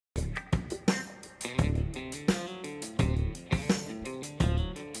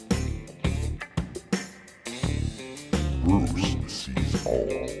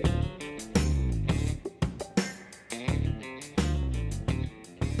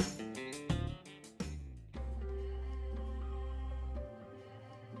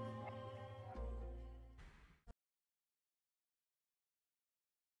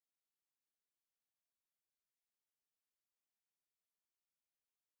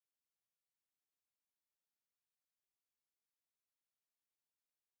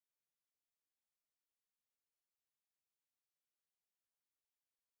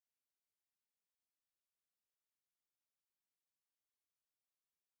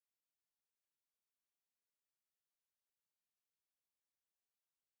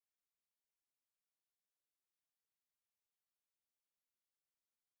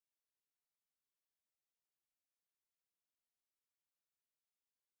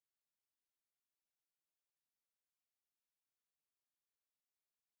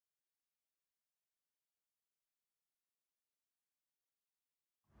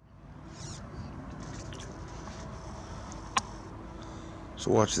So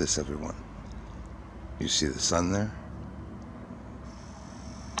watch this, everyone. You see the sun there?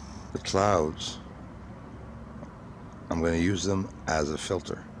 The clouds, I'm going to use them as a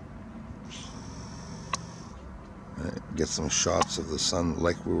filter. Get some shots of the sun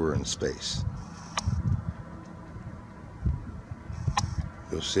like we were in space.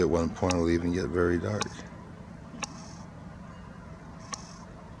 You'll see at one point it'll even get very dark.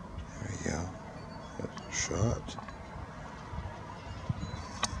 There we go. That's a shot.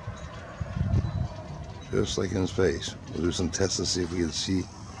 Just like in space. We'll do some tests to see if we can see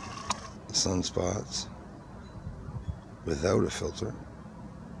the sunspots without a filter.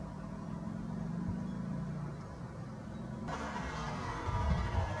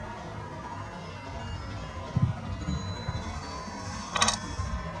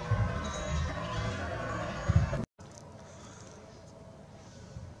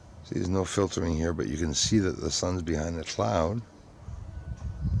 See, there's no filtering here, but you can see that the sun's behind the cloud.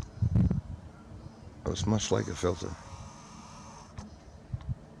 It's much like a filter.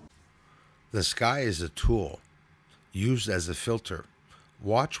 The sky is a tool used as a filter.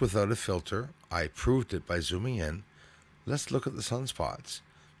 Watch without a filter. I proved it by zooming in. Let's look at the sunspots.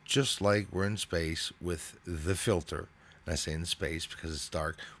 Just like we're in space with the filter. And I say in space because it's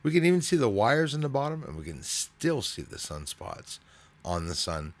dark. We can even see the wires in the bottom, and we can still see the sunspots on the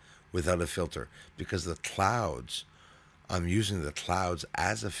sun without a filter. Because the clouds, I'm using the clouds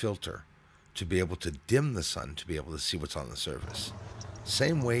as a filter to be able to dim the sun, to be able to see what's on the surface.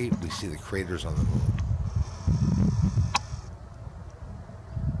 Same way we see the craters on the moon.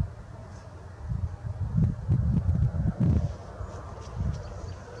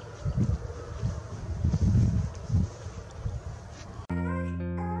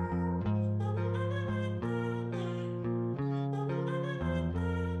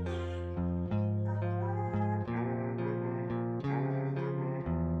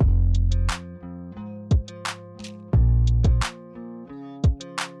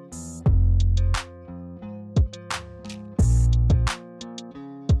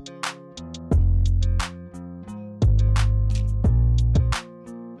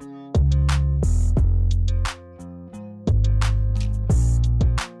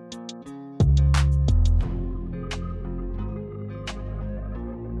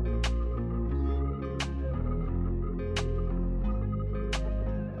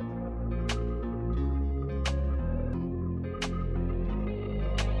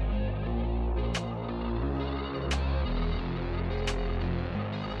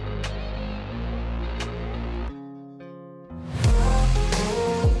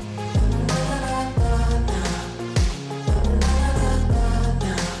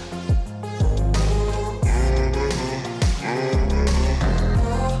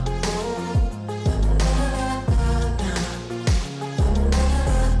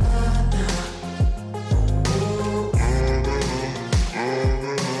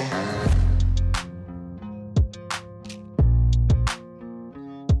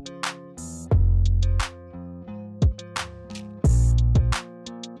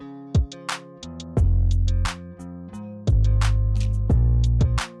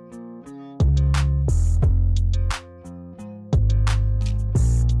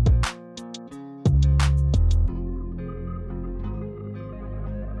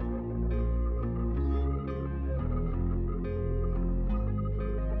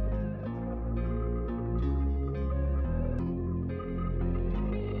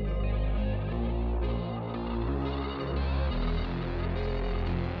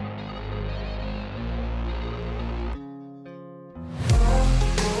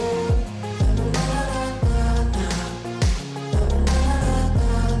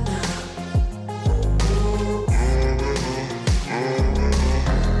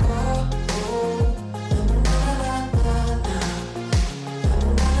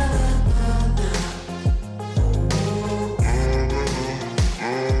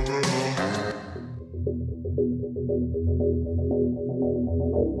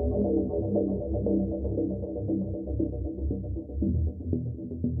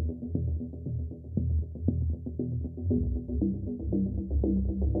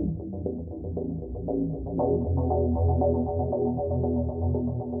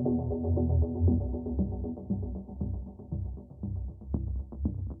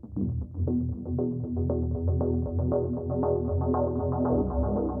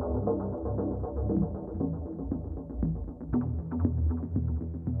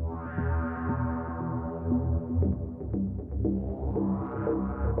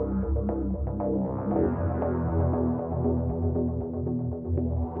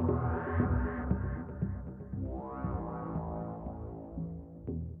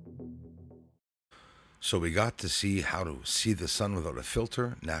 So we got to see how to see the sun without a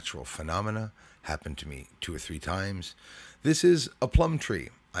filter, natural phenomena. Happened to me 2 or 3 times. This is a plum tree.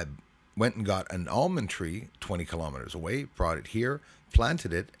 I went and got an almond tree 20 kilometers away, brought it here,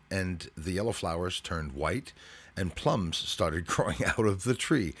 planted it, and the yellow flowers turned white, and plums started growing out of the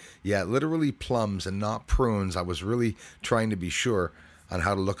tree. Yeah, literally plums and not prunes. I was really trying to be sure on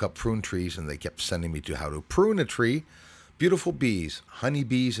how to look up prune trees, and they kept sending me to how to prune a tree. Beautiful bees, honey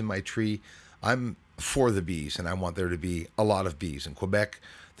bees in my tree. I'm for the bees, and I want there to be a lot of bees. In Quebec,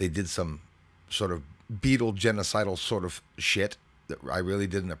 they did some sort of beetle genocidal sort of shit that I really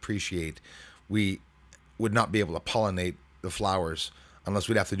didn't appreciate. We would not be able to pollinate the flowers unless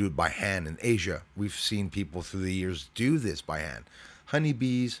we'd have to do it by hand. In Asia, we've seen people through the years do this by hand.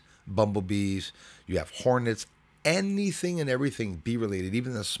 Honeybees, bumblebees, you have hornets, anything and everything bee related,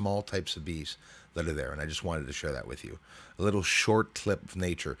 even the small types of bees that are there. And I just wanted to share that with you. A little short clip of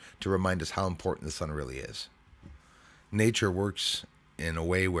nature to remind us how important the sun really is. Nature works in a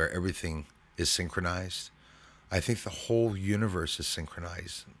way where everything is synchronized. I think the whole universe is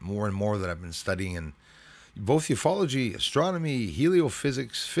synchronized. More and more that I've been studying in both ufology, astronomy,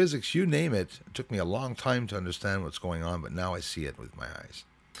 heliophysics, physics, you name it. It took me a long time to understand what's going on, but now I see it with my eyes.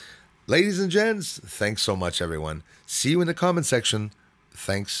 Ladies and gents, thanks so much, everyone. See you in the comment section.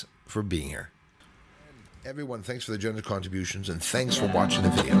 Thanks for being here. Everyone, thanks for the generous contributions, and thanks for watching the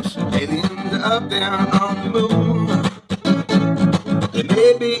videos. Aliens up there on the moon. They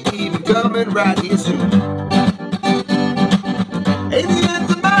may be even coming right here soon.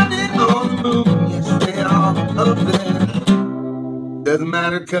 Aliens are landing on the moon. Yes, they are up there. Doesn't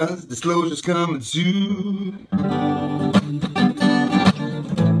matter, cause disclosure's coming soon.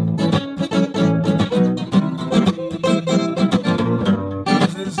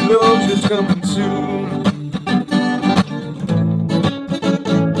 Disclosure's coming soon.